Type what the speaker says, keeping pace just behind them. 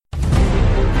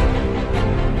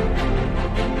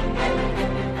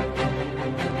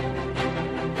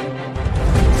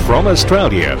From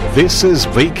Australia, this is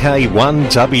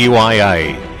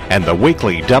VK1WIA and the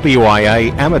weekly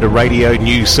WIA amateur radio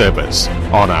news service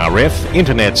on RF,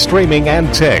 internet streaming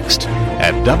and text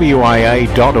at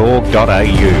wia.org.au.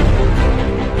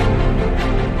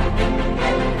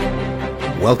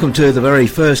 Welcome to the very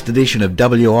first edition of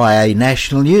WIA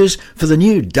National News for the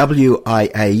new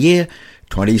WIA year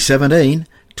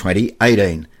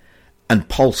 2017-2018. And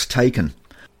Pulse taken.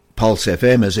 Pulse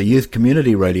FM is a youth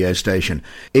community radio station.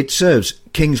 It serves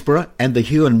Kingsborough and the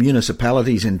Huon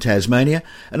municipalities in Tasmania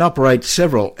and operates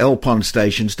several LPON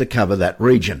stations to cover that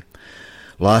region.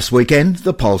 Last weekend,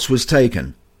 the Pulse was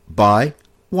taken by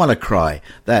WannaCry,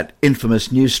 that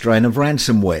infamous new strain of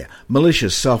ransomware,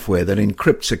 malicious software that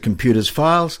encrypts a computer's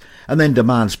files and then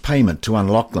demands payment to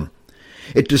unlock them.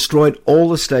 It destroyed all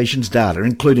the station's data,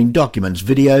 including documents,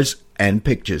 videos and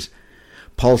pictures.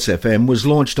 Pulse FM was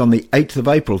launched on the 8th of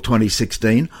April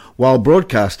 2016 while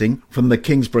broadcasting from the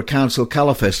Kingsborough Council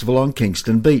Colour Festival on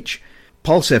Kingston Beach.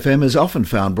 Pulse FM is often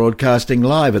found broadcasting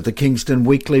live at the Kingston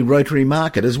Weekly Rotary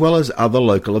Market as well as other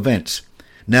local events.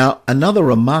 Now, another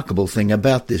remarkable thing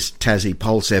about this Tassie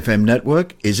Pulse FM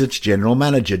network is its general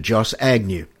manager, Josh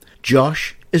Agnew.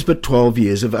 Josh is but 12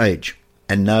 years of age.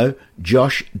 And no,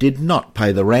 Josh did not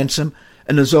pay the ransom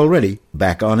and is already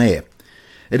back on air.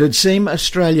 It'd seem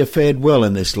Australia fared well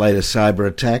in this latest cyber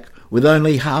attack, with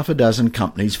only half a dozen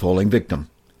companies falling victim.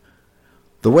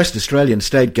 The West Australian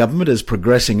State Government is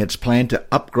progressing its plan to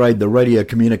upgrade the radio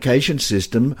communication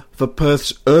system for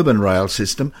Perth's urban rail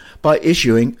system by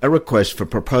issuing a request for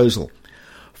proposal.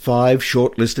 5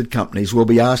 shortlisted companies will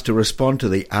be asked to respond to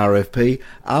the RFP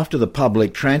after the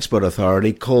Public Transport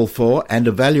Authority called for and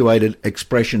evaluated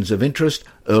expressions of interest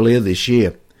earlier this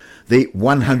year. The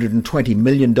 $120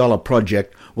 million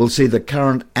project will see the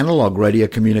current analogue radio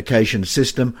communication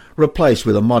system replaced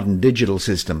with a modern digital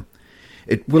system.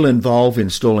 It will involve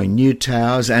installing new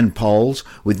towers and poles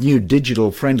with new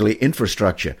digital-friendly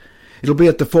infrastructure. It'll be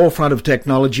at the forefront of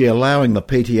technology, allowing the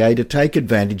PTA to take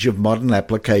advantage of modern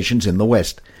applications in the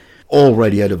West. All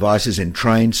radio devices in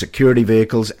trains, security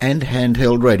vehicles and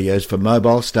handheld radios for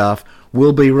mobile staff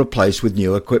will be replaced with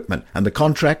new equipment, and the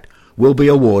contract will be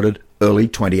awarded early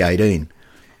 2018.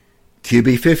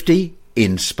 QB50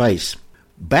 in space.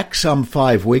 Back some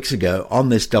 5 weeks ago on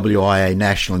this WIA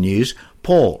National News,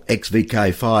 Paul,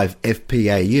 ex-VK5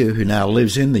 FPAU, who now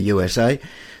lives in the USA,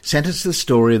 sent us the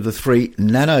story of the 3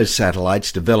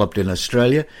 nanosatellites developed in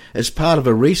Australia as part of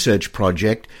a research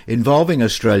project involving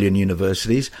Australian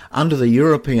universities under the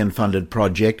European-funded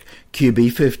project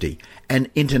QB50,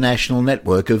 an international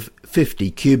network of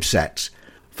 50 CubeSats.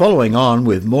 Following on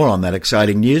with more on that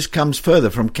exciting news comes further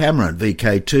from Cameron,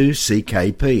 VK2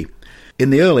 CKP. In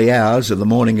the early hours of the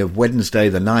morning of Wednesday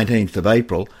the 19th of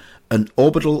April, an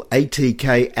orbital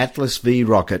ATK Atlas V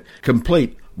rocket,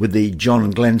 complete with the John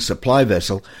Glenn supply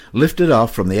vessel, lifted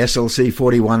off from the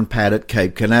SLC-41 pad at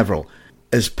Cape Canaveral.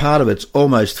 As part of its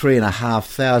almost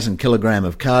 3,500 kilogram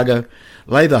of cargo,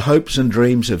 lay the hopes and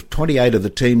dreams of 28 of the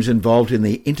teams involved in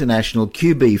the international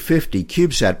QB50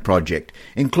 CubeSat project,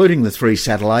 including the 3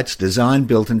 satellites designed,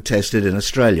 built and tested in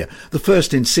Australia, the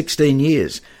first in 16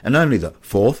 years, and only the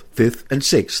 4th, 5th and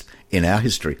 6th in our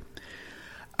history.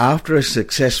 After a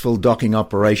successful docking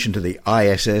operation to the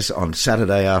ISS on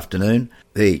Saturday afternoon,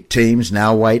 the teams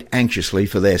now wait anxiously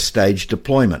for their staged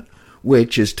deployment,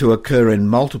 which is to occur in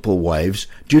multiple waves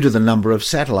due to the number of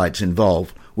satellites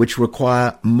involved, which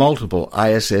require multiple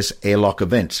ISS airlock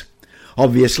events.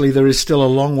 Obviously, there is still a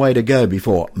long way to go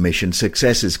before mission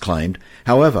success is claimed.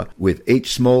 However, with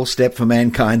each small step for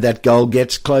mankind, that goal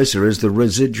gets closer as the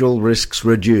residual risks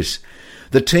reduce.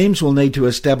 The teams will need to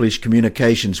establish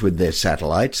communications with their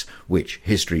satellites, which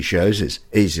history shows is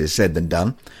easier said than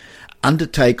done,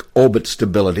 undertake orbit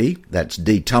stability, that's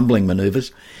detumbling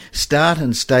manoeuvres, start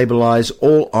and stabilise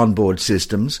all onboard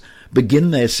systems,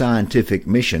 begin their scientific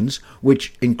missions,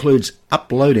 which includes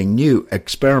uploading new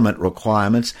experiment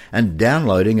requirements and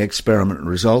downloading experiment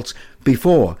results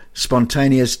before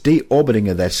spontaneous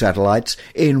deorbiting of their satellites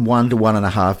in 1 to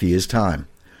 1.5 years' time.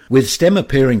 With STEM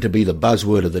appearing to be the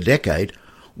buzzword of the decade,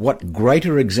 what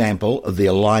greater example of the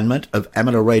alignment of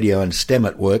amateur radio and STEM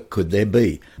at work could there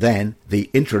be than the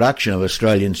introduction of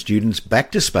Australian students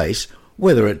back to space,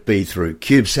 whether it be through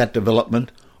CubeSat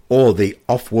development or the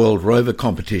off-world rover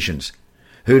competitions?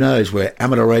 Who knows where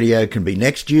amateur radio can be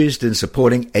next used in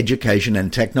supporting education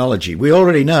and technology? We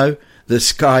already know the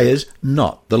sky is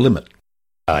not the limit.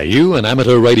 Are you an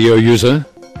amateur radio user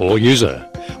or user?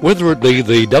 Whether it be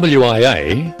the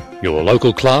WIA, your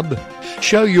local club,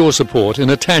 show your support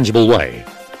in a tangible way.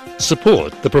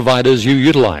 Support the providers you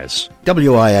utilise.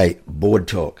 WIA Board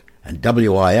Talk. and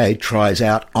WIA tries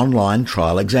out online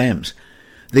trial exams.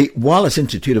 The Wireless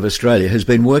Institute of Australia has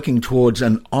been working towards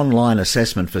an online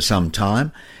assessment for some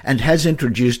time and has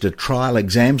introduced a trial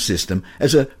exam system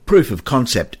as a proof of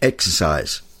concept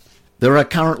exercise. There are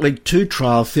currently 2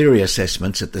 trial theory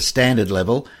assessments at the standard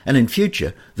level, and in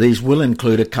future these will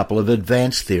include a couple of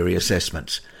advanced theory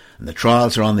assessments. And the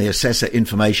trials are on the Assessor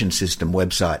Information System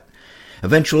website.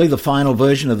 Eventually, the final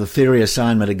version of the theory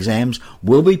assignment exams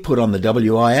will be put on the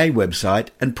WIA website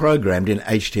and programmed in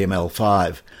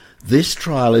HTML5. This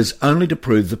trial is only to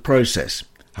prove the process.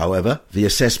 However, the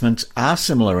assessments are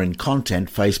similar in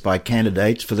content faced by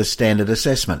candidates for the standard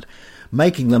assessment,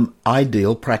 making them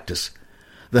ideal practice.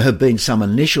 There have been some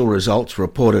initial results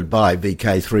reported by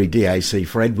VK3DAC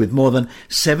Fred, with more than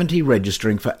 70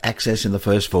 registering for access in the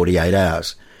first 48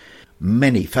 hours.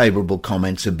 Many favourable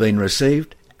comments have been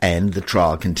received, and the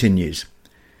trial continues.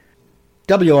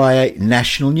 WIA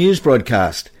National News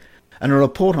Broadcast, and a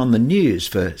report on the news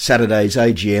for Saturday's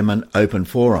AGM and Open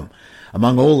Forum.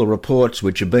 Among all the reports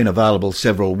which have been available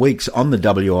several weeks on the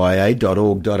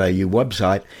wia.org.au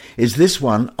website is this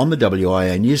one on the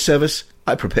WIA News Service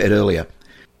I prepared earlier.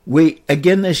 We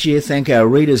again this year thank our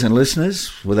readers and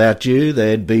listeners. Without you,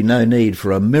 there'd be no need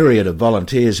for a myriad of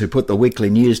volunteers who put the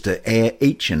weekly news to air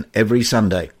each and every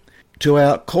Sunday. To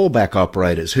our callback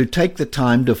operators who take the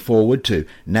time to forward to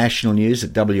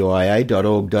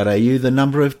nationalnews@wia.org.au the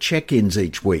number of check-ins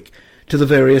each week, to the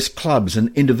various clubs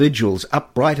and individuals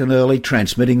up bright and early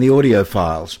transmitting the audio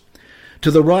files, to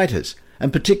the writers,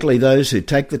 and particularly those who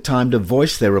take the time to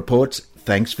voice their reports,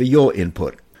 thanks for your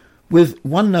input. With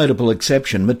one notable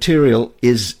exception, material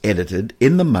is edited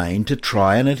in the main to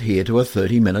try and adhere to a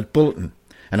 30-minute bulletin,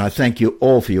 and I thank you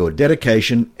all for your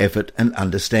dedication, effort and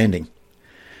understanding.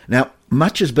 Now,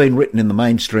 much has been written in the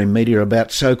mainstream media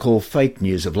about so-called fake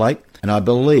news of late, and I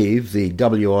believe the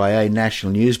WIA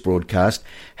National News Broadcast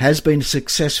has been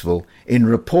successful in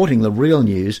reporting the real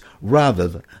news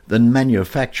rather than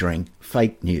manufacturing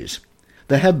fake news.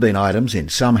 There have been items in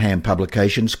some ham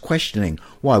publications questioning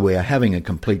why we are having a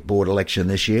complete board election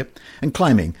this year and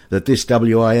claiming that this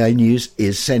WIA news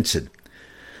is censored.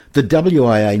 The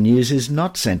WIA news is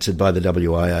not censored by the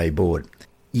WIA board.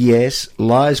 Yes,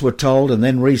 lies were told and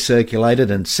then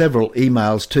recirculated, and several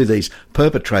emails to these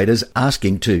perpetrators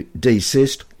asking to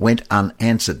desist went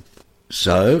unanswered.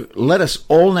 So, let us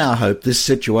all now hope this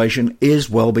situation is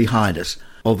well behind us,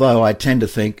 although I tend to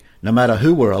think no matter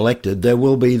who were elected, there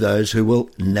will be those who will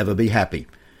never be happy.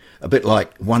 A bit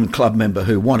like one club member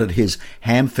who wanted his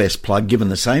Hamfest plug given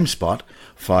the same spot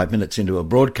 5 minutes into a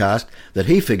broadcast that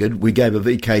he figured we gave a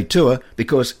VK tour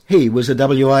because he was a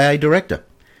WIA director.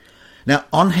 Now,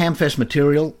 on Hamfest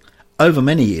material, over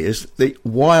many years, the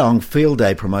Wyong Field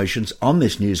Day promotions on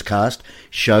this newscast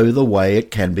show the way it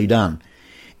can be done.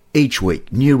 Each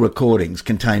week, new recordings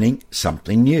containing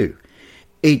something new.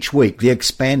 Each week, the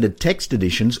expanded text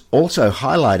editions also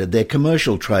highlighted their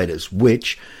commercial traders,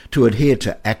 which, to adhere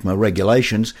to ACMA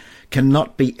regulations,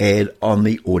 cannot be aired on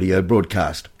the audio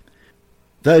broadcast.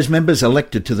 Those members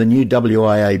elected to the new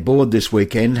WIA board this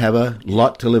weekend have a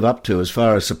lot to live up to as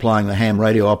far as supplying the ham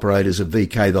radio operators of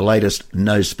VK the latest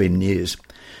no-spin news.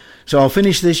 So I'll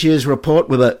finish this year's report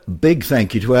with a big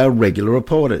thank you to our regular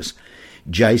reporters.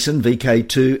 Jason,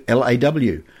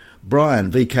 VK2LAW,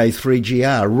 Brian,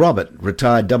 VK3GR, Robert,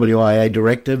 retired WIA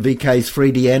director,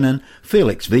 VK3DN, and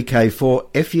Felix,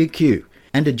 VK4FUQ,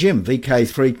 and to Jim,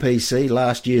 VK3PC,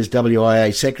 last year's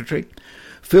WIA secretary,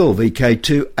 Phil,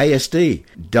 VK2ASD,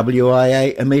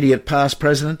 WIA immediate past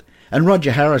president, and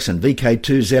Roger Harrison,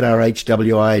 VK2ZRH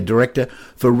WIA director,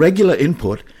 for regular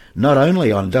input not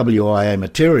only on WIA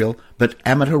material, but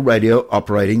amateur radio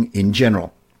operating in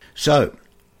general. So,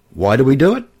 why do we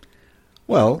do it?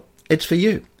 Well, it's for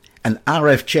you. And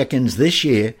RF check-ins this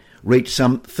year reached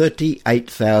some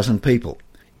 38,000 people.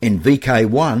 In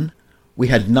VK1, we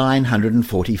had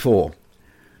 944.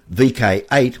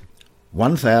 VK8,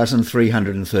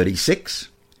 1,336.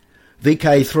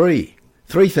 VK3,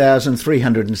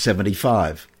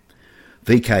 3,375.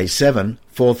 VK7,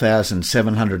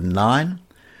 4,709.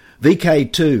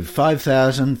 VK2,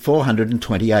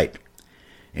 5,428.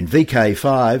 In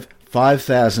VK5,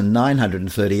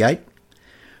 5,938.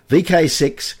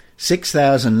 VK6,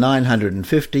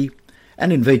 6,950,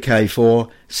 and in VK4,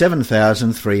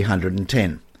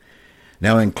 7,310.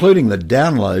 Now, including the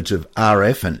downloads of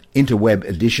RF and interweb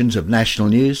editions of national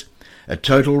news, a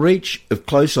total reach of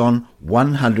close on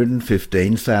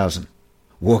 115,000.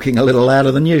 Walking a little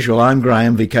louder than usual, I'm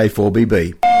Graham,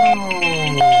 VK4BB.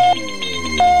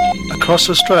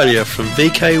 Across Australia from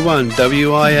VK1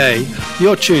 WIA,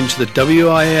 you're tuned to the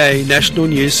WIA National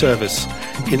News Service.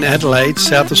 In Adelaide,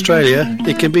 South Australia,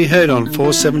 it can be heard on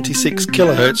 476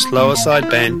 kHz lower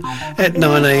sideband at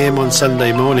 9 a.m. on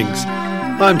Sunday mornings.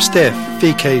 I'm Steph,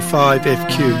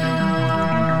 VK5FQ.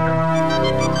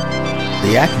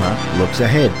 The ACMA looks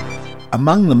ahead.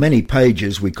 Among the many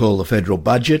pages we call the federal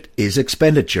budget is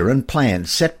expenditure and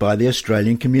plans set by the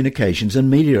Australian Communications and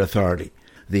Media Authority.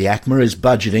 The ACMA is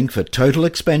budgeting for total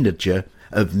expenditure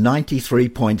of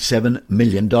 $93.7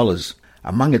 million.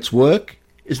 Among its work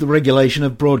is the regulation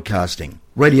of broadcasting,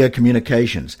 radio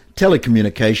communications,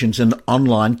 telecommunications and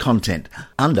online content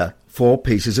under 4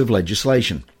 pieces of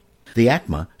legislation. The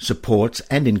ACMA supports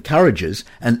and encourages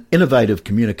an innovative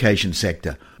communication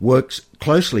sector, works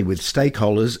closely with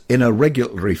stakeholders in a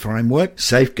regulatory framework,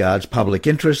 safeguards public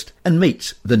interest and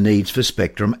meets the needs for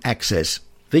spectrum access.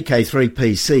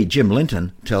 VK3PC Jim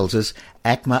Linton tells us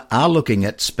ACMA are looking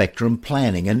at spectrum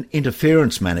planning and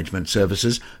interference management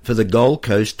services for the Gold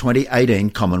Coast 2018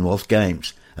 Commonwealth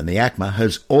Games. And the ACMA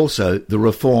has also the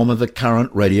reform of the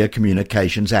current Radio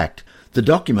Communications Act. The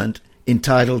document,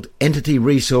 entitled Entity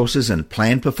Resources and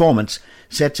Plan Performance,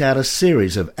 sets out a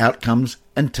series of outcomes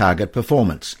and target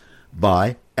performance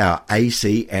by our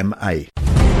ACMA.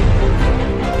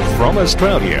 From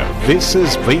Australia, this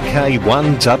is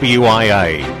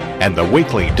VK1WIA and the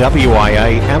weekly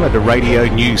WIA amateur radio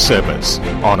news service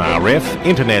on RF,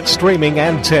 internet streaming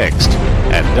and text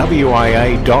at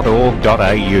wia.org.au.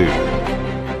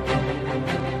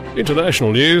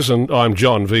 International news, and I'm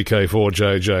John,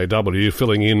 VK4JJW,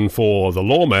 filling in for the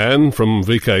lawman from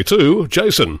VK2,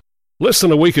 Jason. Less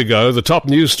than a week ago, the top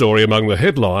news story among the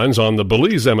headlines on the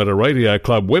Belize Amateur Radio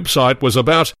Club website was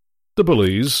about the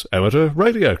Belize Amateur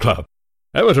Radio Club.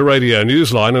 Amateur Radio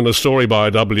Newsline, in a story by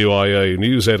WIA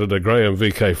news editor Graham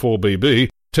VK4BB,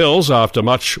 tells after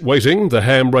much waiting, the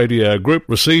Ham Radio Group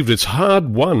received its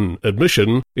hard-won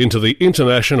admission into the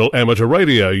International Amateur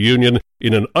Radio Union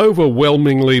in an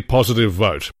overwhelmingly positive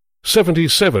vote.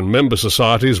 77 member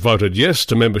societies voted yes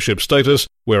to membership status,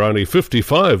 where only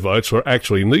 55 votes were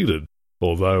actually needed.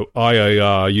 Although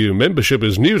IARU membership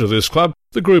is new to this club,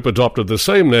 the group adopted the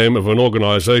same name of an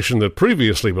organisation that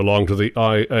previously belonged to the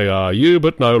IARU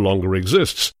but no longer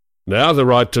exists. Now the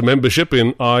right to membership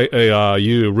in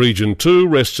IARU Region 2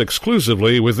 rests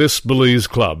exclusively with this Belize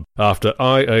club, after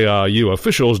IARU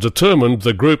officials determined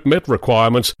the group met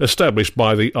requirements established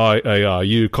by the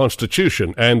IARU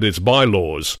Constitution and its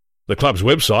bylaws. The club's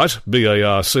website,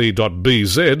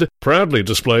 barc.bz, proudly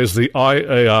displays the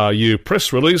IARU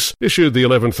press release issued the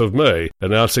 11th of May,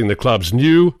 announcing the club's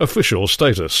new official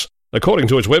status. According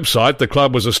to its website, the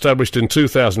club was established in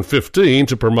 2015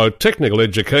 to promote technical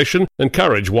education,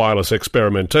 encourage wireless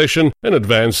experimentation, and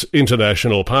advance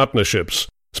international partnerships.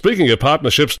 Speaking of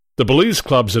partnerships, the Belize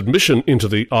Club's admission into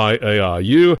the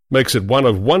IARU makes it one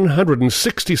of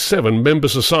 167 member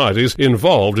societies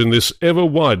involved in this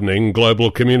ever-widening global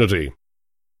community.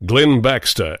 Glenn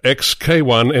Baxter,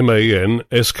 ex-K1MAN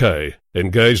SK,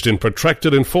 engaged in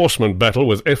protracted enforcement battle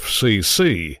with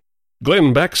FCC.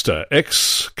 Glenn Baxter,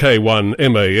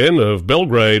 ex-K1MAN of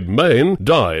Belgrade, Maine,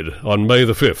 died on May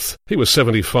the 5th. He was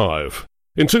 75.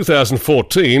 In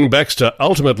 2014, Baxter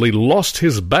ultimately lost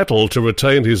his battle to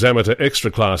retain his amateur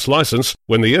extra-class licence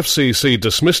when the FCC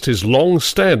dismissed his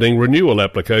long-standing renewal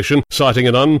application, citing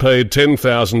an unpaid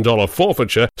 $10,000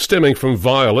 forfeiture stemming from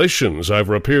violations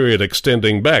over a period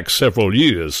extending back several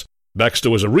years. Baxter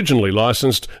was originally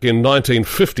licensed in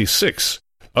 1956.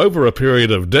 Over a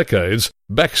period of decades,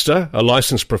 Baxter, a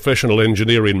licensed professional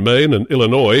engineer in Maine and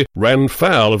Illinois, ran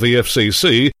foul of the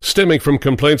FCC, stemming from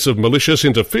complaints of malicious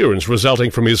interference resulting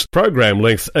from his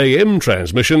program-length AM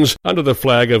transmissions under the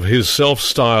flag of his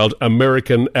self-styled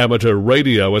American Amateur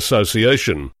Radio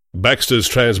Association. Baxter's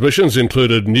transmissions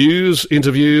included news,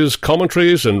 interviews,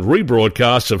 commentaries and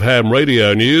rebroadcasts of ham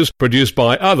radio news produced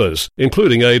by others,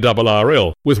 including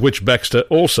ARRL, with which Baxter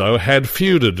also had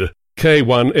feuded.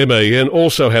 K1MAN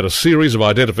also had a series of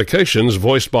identifications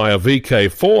voiced by a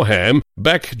VK4 ham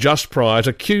back just prior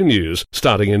to Q News,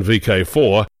 starting in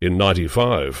VK4 in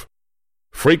 95.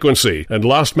 Frequency and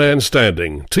Last Man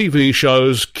Standing, TV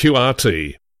shows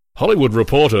QRT. Hollywood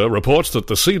Reporter reports that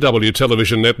the CW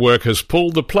television network has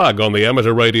pulled the plug on the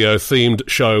amateur radio-themed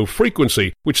show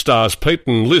Frequency, which stars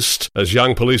Peyton List as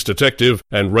young police detective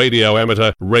and radio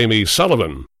amateur Ramey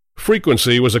Sullivan.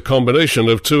 Frequency was a combination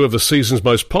of two of the season's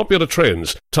most popular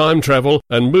trends, time travel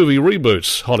and movie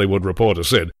reboots, Hollywood Reporter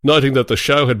said, noting that the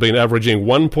show had been averaging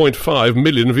 1.5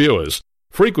 million viewers.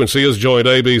 Frequency has joined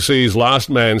ABC's Last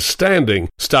Man Standing,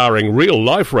 starring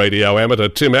real-life radio amateur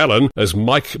Tim Allen as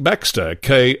Mike Baxter,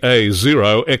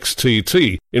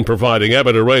 KA0XTT, in providing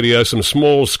amateur radio some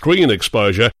small screen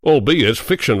exposure, albeit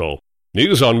fictional.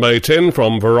 News on May 10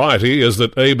 from Variety is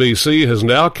that ABC has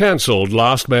now cancelled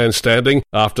Last Man Standing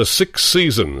after 6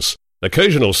 seasons.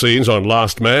 Occasional scenes on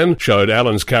Last Man showed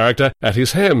Alan's character at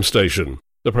his ham station.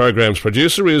 The program's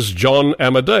producer is John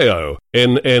Amadeo,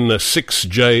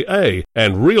 NN6JA,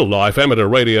 and real-life amateur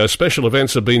radio special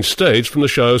events have been staged from the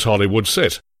show's Hollywood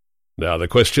set. Now the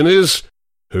question is,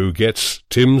 who gets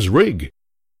Tim's rig?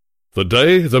 The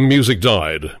day the music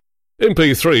died.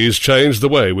 MP3s changed the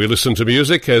way we listen to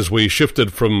music as we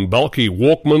shifted from bulky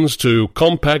Walkmans to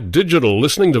compact digital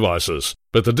listening devices.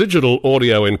 But the digital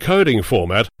audio encoding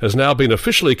format has now been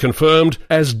officially confirmed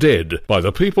as dead by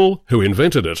the people who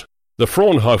invented it. The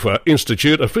Fraunhofer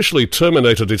Institute officially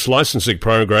terminated its licensing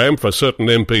program for certain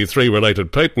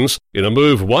MP3-related patents in a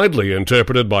move widely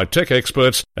interpreted by tech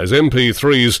experts as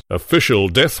MP3's official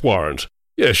death warrant.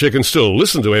 Yes, you can still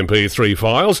listen to MP3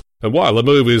 files, and while the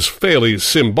move is fairly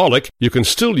symbolic, you can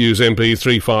still use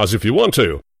MP3 files if you want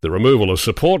to. The removal of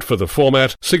support for the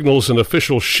format signals an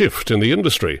official shift in the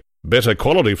industry. Better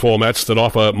quality formats that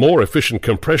offer more efficient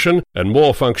compression and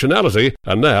more functionality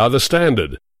are now the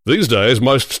standard. These days,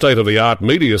 most state-of-the-art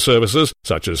media services,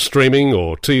 such as streaming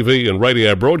or TV and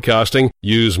radio broadcasting,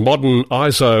 use modern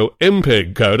ISO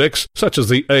MPEG codecs, such as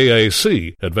the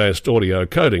AAC, Advanced Audio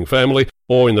Coding family,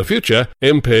 or in the future,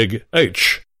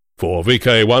 MPEG-H. For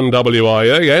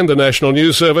VK1WIA and the National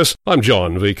News Service, I'm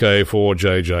John,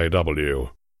 VK4JJW.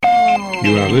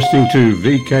 You are listening to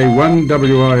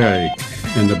VK1WIA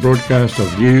and the broadcast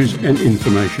of news and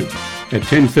information. At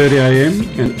 10:30am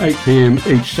and 8pm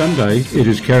each Sunday, it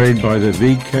is carried by the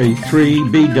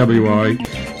VK3BWI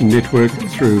network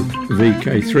through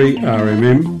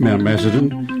VK3RMM Mount Macedon,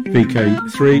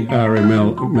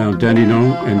 VK3RML Mount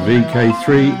Dandenong and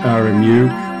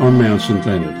VK3RMU on Mount St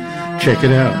Leonard. Check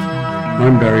it out.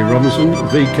 I'm Barry Robinson,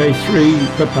 VK3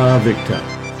 Papa Victor.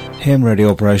 Ham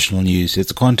Radio Operational News.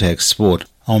 It's a contact sport.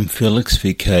 I'm Felix,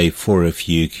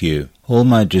 VK4FUQ. All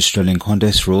major Australian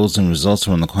contest rules and results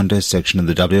are on the contest section of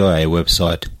the WIA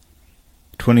website.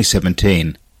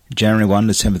 2017. January 1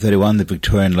 December 31, the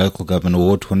Victorian Local Government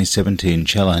Award 2017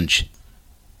 Challenge.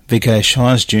 VK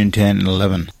Shires, June 10 and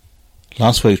 11.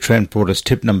 Last week Trent brought us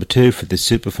tip number 2 for the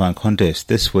Superfund contest.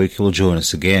 This week he will join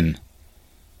us again.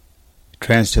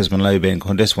 Trans-Tasman Low Band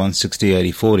Contest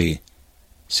 160-80-40.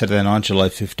 Saturday night, July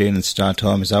 15, and start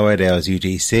time is 08 hours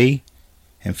UTC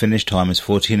and finish time is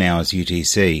 14 hours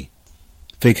UTC.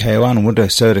 VK1 Winter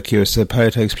Soda QSO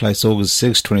Power takes place August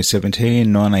 6, 2017,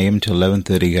 9am to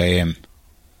 11:30am.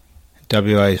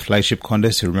 WA Flagship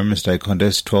Contest, Remembrance Day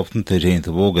Contest, 12th and 13th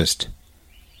of August.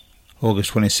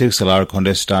 August 26, Alara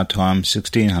Contest, start time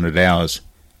 1600 hours.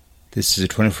 This is a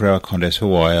 24-hour contest for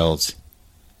YLs.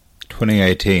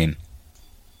 2018.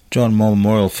 John Moore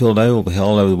Memorial Field Day will be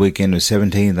held over the weekend of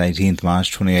 17th and 18th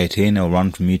March 2018. It will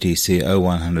run from UTC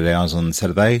 0100 hours on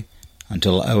Saturday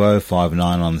until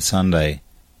 0059 on the Sunday.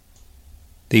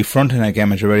 The Frontenac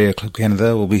Amateur Radio Club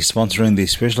Canada will be sponsoring the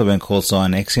special event call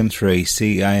sign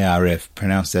XM3CARF,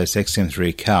 pronounced as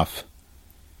XM3CARF,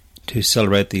 to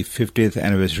celebrate the 50th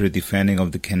anniversary of the founding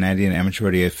of the Canadian Amateur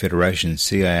Radio Federation,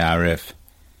 CARF,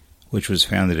 which was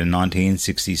founded in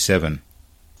 1967.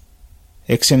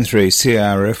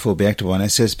 XM3CARF will be active on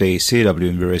SSB, CW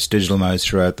and various digital modes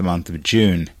throughout the month of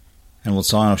June, and will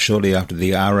sign off shortly after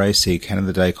the RAC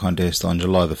Canada Day contest on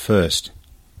July the 1st.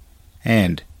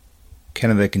 And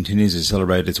Canada continues to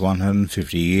celebrate its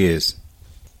 150 years.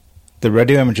 The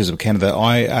Radio Amateurs of Canada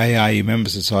IARU Member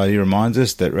Society reminds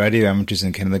us that radio amateurs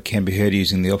in Canada can be heard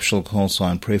using the optional call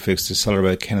sign prefix to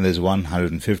celebrate Canada's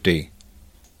 150.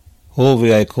 All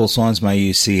VA call signs may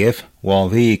use CF, while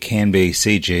VE can be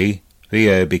CG,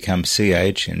 VO becomes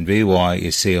CH, and VY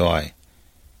is CI.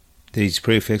 These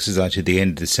prefixes are to the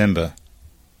end of December.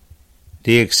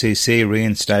 DXCC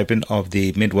reinstatement of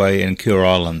the Midway and Cure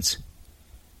Islands.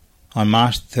 On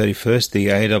March 31st, the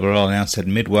ARRL announced that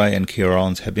Midway and Cure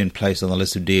Islands have been placed on the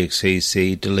list of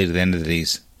DXCC deleted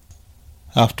entities.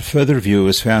 After further review, it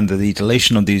was found that the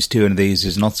deletion of these two entities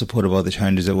is not supported by the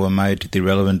changes that were made to the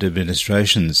relevant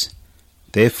administrations.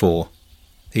 Therefore,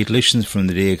 the deletions from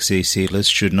the DXCC list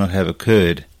should not have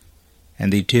occurred,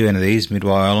 and the two entities,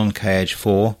 Midway Island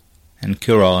KH4 and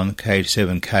Cure Island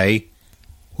KH7K,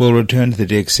 will return to the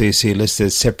DXCC list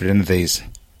as separate entities.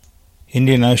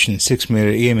 Indian Ocean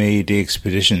 6-metre EME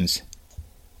de-expeditions.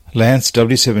 Lance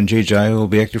W7GJ will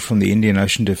be active from the Indian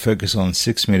Ocean to focus on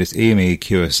 6 metres EME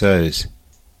QSOs.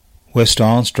 West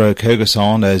Island stroke Hergus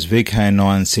Island as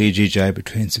VK9CGJ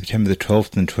between September the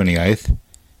 12th and 28th.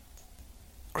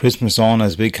 Christmas Island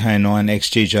as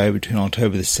VK9XGJ between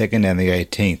October the 2nd and the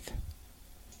 18th.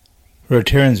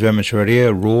 Rotarians of Amateur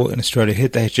Radio, RAW in Australia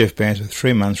hit the HF bands for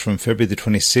 3 months from February the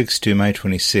 26th to May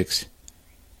 26th.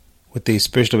 with the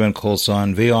special event call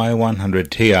sign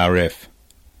VI100TRF.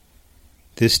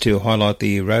 This to highlight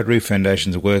the Rotary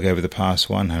Foundation's work over the past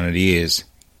 100 years.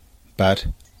 But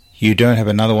you don't have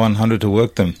another 100 to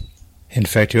work them. In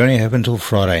fact, you only have until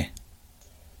Friday.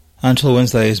 Until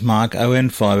Wednesday's mark,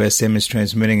 ON5SM is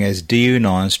transmitting as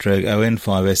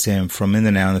DU9/ON5SM from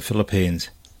Mindanao in the Philippines.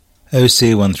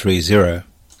 OC130.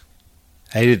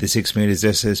 80 to 6 meters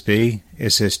SSB,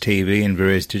 SSTV in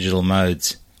various digital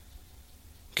modes.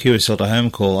 QSL to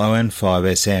home call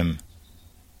ON5SM.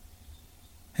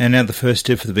 And now the first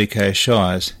tip for the VK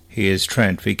Shires. Here's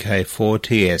Trent,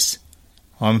 VK4TS.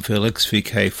 I'm Felix,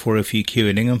 VK4FUQ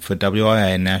in Ingham for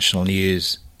WIA National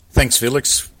News. Thanks,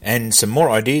 Felix. And some more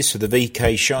ideas for the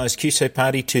VK Shires QSO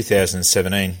Party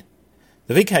 2017.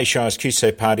 The VK Shires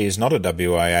QSO Party is not a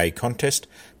WIA contest,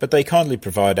 but they kindly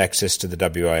provide access to the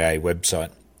WIA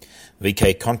website.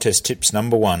 VK Contest Tips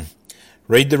number 1.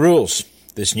 Read the rules.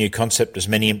 This new concept has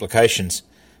many implications.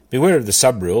 Beware of the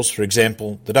sub-rules. For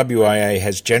example, the WIA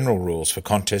has general rules for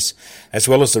contests as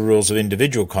well as the rules of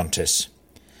individual contests.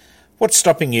 What's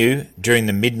stopping you during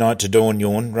the midnight to dawn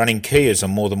yawn running Kias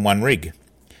on more than one rig?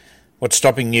 What's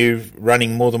stopping you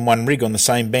running more than one rig on the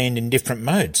same band in different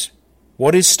modes?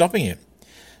 What is stopping you?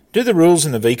 Do the rules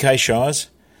in the VK Shires,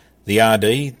 the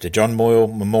RD, the John Moyle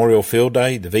Memorial Field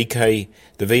Day, the VHF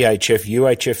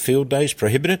UHF Field Days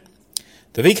prohibit it?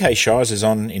 The VK Shires is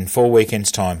on in 4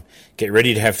 weekends' time. Get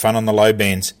ready to have fun on the low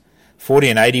bands. 40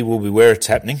 and 80 will be where it's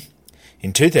happening.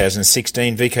 In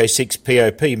 2016, VK6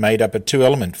 POP made up a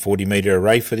 2-element 40-metre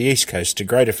array for the East Coast to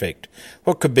great effect.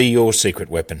 What could be your secret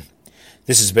weapon?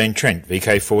 This has been Trent,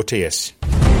 VK4TS.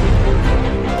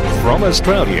 From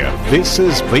Australia, this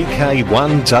is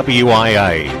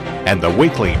VK1WIA and the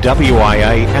weekly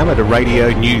WIA amateur radio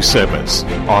news service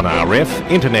on RF,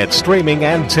 internet streaming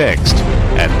and text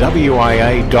at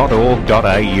wia.org.au.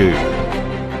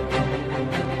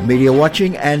 Media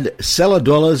watching and cellar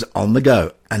dwellers on the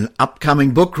go. An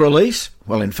upcoming book release?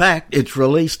 Well, in fact, it's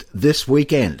released this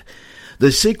weekend.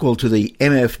 The sequel to the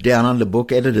MF Down Under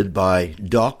book, edited by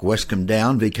Doc Westcombe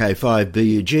Down,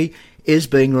 VK5BUG, is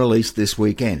being released this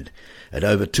weekend. At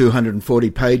over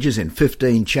 240 pages in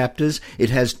 15 chapters, it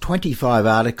has 25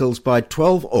 articles by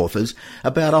 12 authors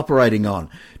about operating on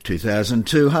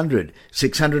 2,200,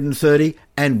 630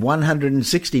 and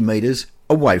 160 metres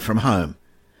away from home.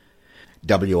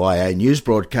 WIA news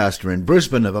broadcaster in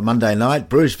Brisbane of a Monday night,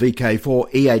 Bruce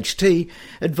VK4 EHT,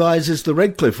 advises the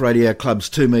Redcliffe Radio Club's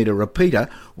 2-metre repeater,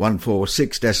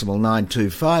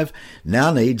 146.925,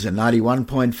 now needs a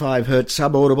 91.5 Hz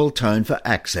subaudible tone for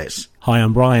access. Hi,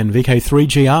 I'm Brian,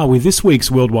 VK3GR, with this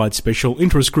week's worldwide special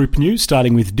interest group news,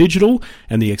 starting with digital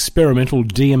and the experimental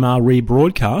DMR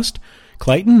rebroadcast.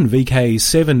 Clayton,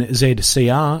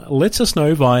 VK7ZCR, lets us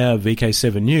know via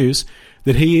VK7 News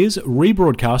that he is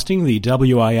rebroadcasting the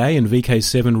WIA and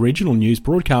VK7 regional news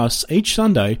broadcasts each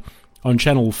Sunday on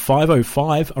channel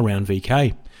 505 around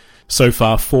VK. So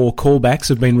far, 4 callbacks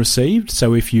have been received,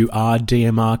 so if you are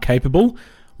DMR capable,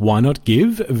 why not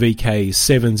give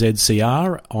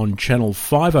VK7ZCR on channel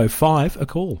 505 a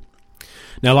call?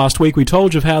 Now, last week we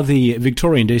told you of how the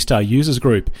Victorian D-Star Users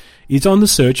Group is on the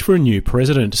search for a new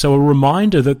president, so a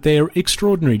reminder that their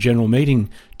extraordinary general meeting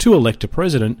to elect a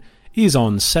president is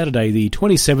on Saturday the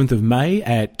 27th of May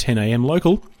at 10 a.m.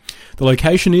 local. The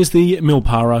location is the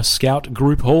Milpara Scout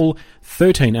Group Hall,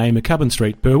 13A McCubbin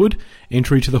Street, Burwood.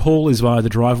 Entry to the hall is via the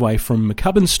driveway from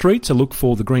McCubbin Street, so look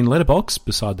for the green letterbox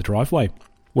beside the driveway.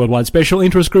 Worldwide Special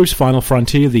Interest Group's final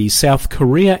frontier, the South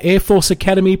Korea Air Force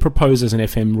Academy proposes an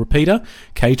FM repeater,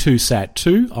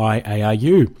 K2SAT-2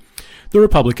 IARU. The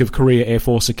Republic of Korea Air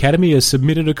Force Academy has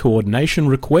submitted a coordination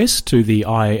request to the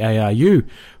IARU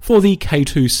for the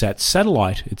K2SAT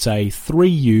satellite. It's a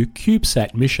 3U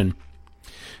CubeSat mission.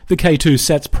 The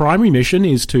K2SAT's primary mission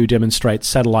is to demonstrate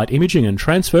satellite imaging and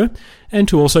transfer, and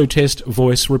to also test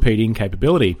voice repeating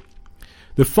capability.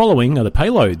 The following are the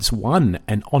payloads. 1,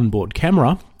 an onboard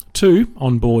camera. 2,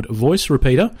 onboard voice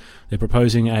repeater. They're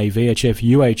proposing a VHF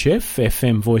UHF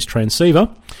FM voice transceiver.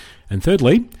 And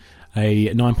thirdly,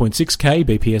 a 9.6K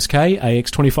BPSK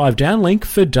AX25 downlink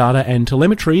for data and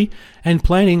telemetry, and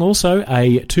planning also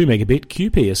a 2 megabit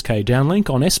QPSK downlink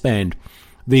on S-band.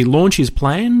 The launch is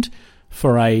planned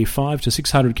for a 5 to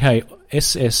 600K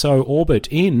SSO orbit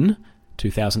in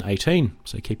 2018,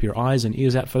 so keep your eyes and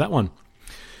ears out for that one.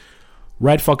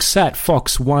 RadFoxSat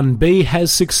Fox 1B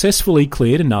has successfully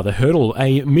cleared another hurdle.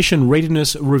 A mission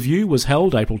readiness review was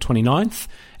held April 29th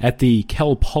at the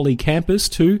Cal Poly campus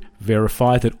to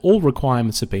verify that all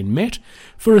requirements have been met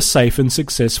for a safe and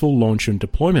successful launch and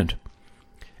deployment.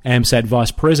 AMSAT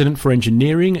Vice President for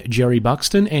Engineering, Jerry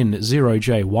Buxton,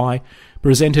 N0JY,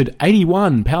 presented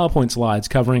 81 PowerPoint slides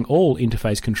covering all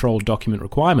interface control document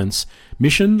requirements,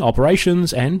 mission,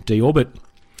 operations, and deorbit.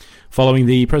 Following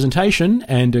the presentation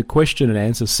and a question and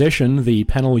answer session, the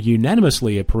panel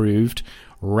unanimously approved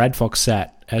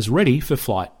RadFoxSat as ready for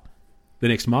flight. The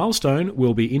next milestone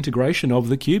will be integration of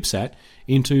the CubeSat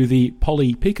into the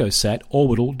Poly-Picosat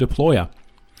orbital deployer.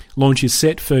 Launch is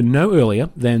set for no earlier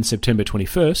than September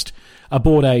 21st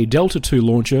aboard a Delta II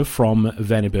launcher from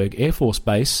Vandenberg Air Force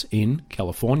Base in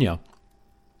California.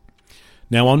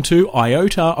 Now on to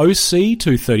IOTA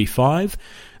OC-235,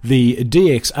 the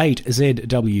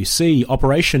DX-8ZWC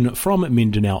operation from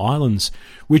Mindanao Islands,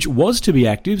 which was to be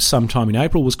active sometime in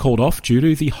April, was called off due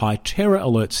to the high terror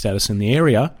alert status in the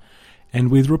area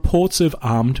and with reports of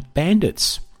armed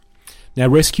bandits. Now,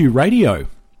 Rescue Radio.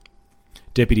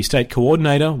 Deputy State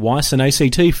Coordinator, WICE and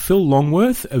ACT Phil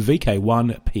Longworth,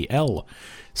 VK1PL,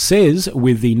 says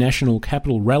with the National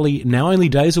Capital Rally now only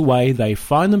days away, they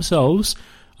find themselves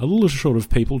a little short of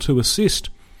people to assist.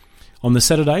 On the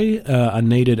Saturday, are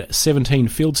needed 17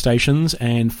 field stations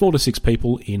and 4 to 6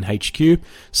 people in HQ.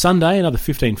 Sunday, another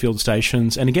 15 field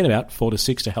stations, and again about 4 to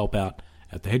 6 to help out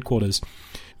at the headquarters.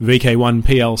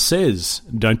 VK1PL says,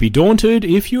 don't be daunted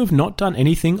if you have not done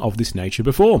anything of this nature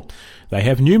before. They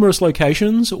have numerous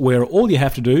locations where all you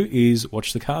have to do is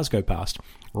watch the cars go past.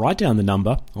 Write down the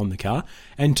number on the car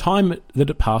and time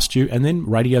that it passed you, and then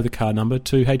radio the car number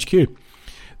to HQ.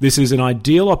 This is an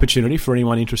ideal opportunity for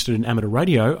anyone interested in amateur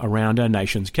radio around our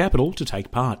nation's capital to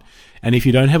take part. And if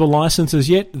you don't have a licence as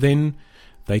yet, then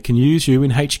they can use you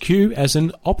in HQ as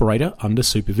an operator under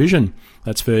supervision.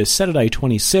 That's for Saturday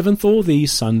 27th or the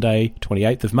Sunday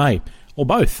 28th of May, or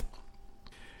both.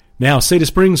 Now, Cedar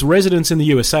Springs residents in the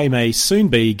USA may soon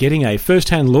be getting a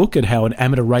first-hand look at how an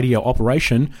amateur radio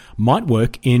operation might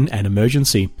work in an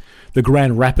emergency. The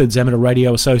Grand Rapids Amateur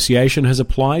Radio Association has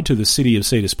applied to the City of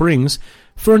Cedar Springs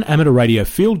for an amateur radio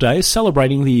field day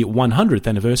celebrating the 100th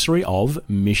anniversary of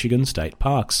Michigan State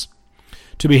Parks,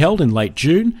 to be held in late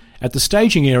June at the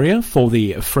staging area for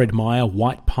the Fred Meyer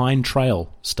White Pine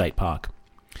Trail State Park.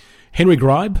 Henry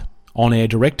Gribe, on-air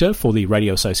director for the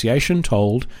Radio Association,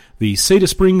 told the Cedar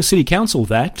Springs City Council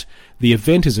that the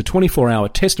event is a 24-hour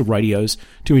test of radios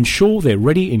to ensure they're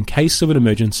ready in case of an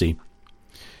emergency.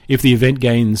 If the event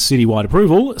gains citywide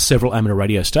approval, several amateur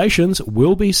radio stations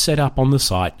will be set up on the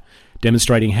site,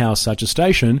 demonstrating how such a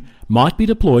station might be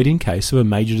deployed in case of a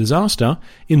major disaster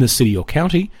in the city or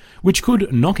county, which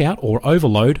could knock out or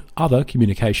overload other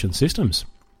communication systems.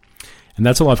 And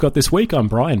that's all I've got this week. I'm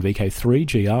Brian,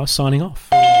 VK3GR, signing off.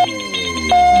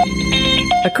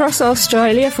 Across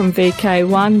Australia from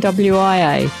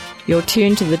VK1WIA, you're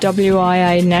tuned to the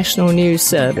WIA National News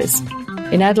Service.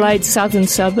 In Adelaide's southern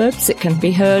suburbs, it can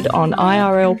be heard on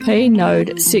IRLP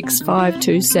node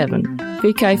 6527,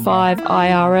 VK5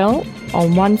 IRL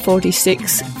on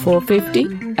 146 450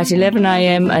 at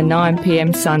 11am and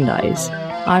 9pm Sundays.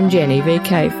 I'm Jenny,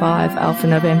 VK5 Alpha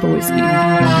November Whiskey.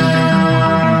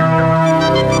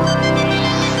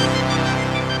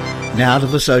 Now to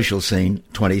the social scene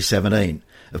 2017.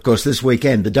 Of course, this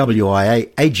weekend, the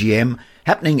WIA AGM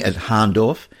happening at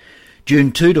Harndorf.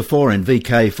 June 2 to 4 in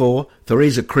VK4,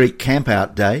 Theresa Creek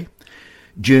Campout Day.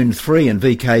 June 3 in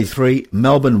VK3,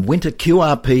 Melbourne Winter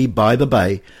QRP by the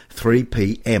Bay,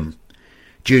 3pm.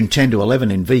 June 10 to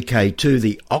 11 in VK2,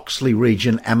 the Oxley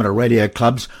Region Amateur Radio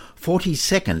Club's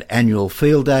 42nd Annual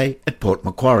Field Day at Port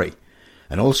Macquarie.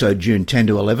 And also June 10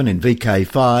 to 11 in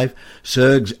VK5,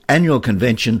 SERG's Annual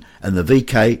Convention and the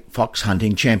VK Fox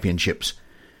Hunting Championships.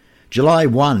 July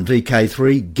 1,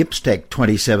 VK3, Gipstech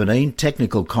 2017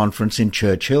 Technical Conference in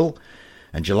Churchill.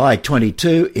 And July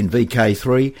 22 in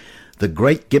VK3, the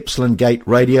Great Gippsland Gate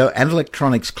Radio and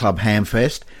Electronics Club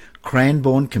Hamfest,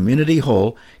 Cranbourne Community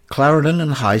Hall, Clarendon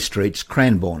and High Streets,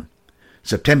 Cranbourne.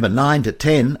 September 9 to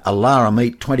 10, Alara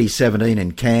Meet 2017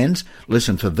 in Cairns.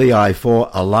 Listen for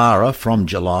VI4 Alara from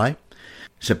July.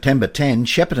 September 10,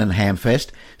 Shepparton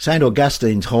Hamfest, St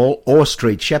Augustine's Hall, Orr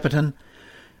Street, Shepparton.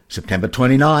 September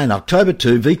 29, October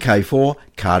 2, VK4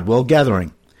 Cardwell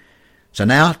Gathering. So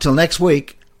now, till next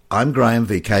week, I'm Graham,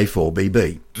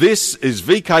 VK4BB. This is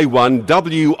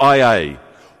VK1WIA.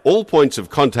 All points of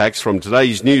contacts from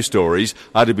today's news stories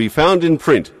are to be found in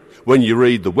print when you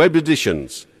read the web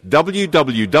editions. www.wia.org.au.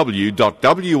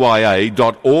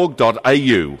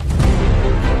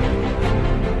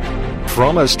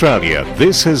 From Australia,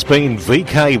 this has been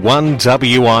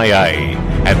VK1WIA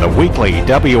and the weekly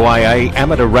WIA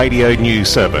Amateur Radio News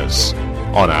Service.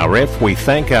 On RF, we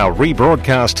thank our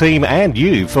rebroadcast team and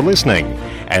you for listening.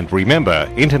 And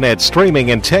remember, internet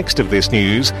streaming and text of this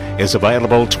news is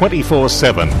available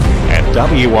 24/7 at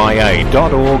wia.org.au.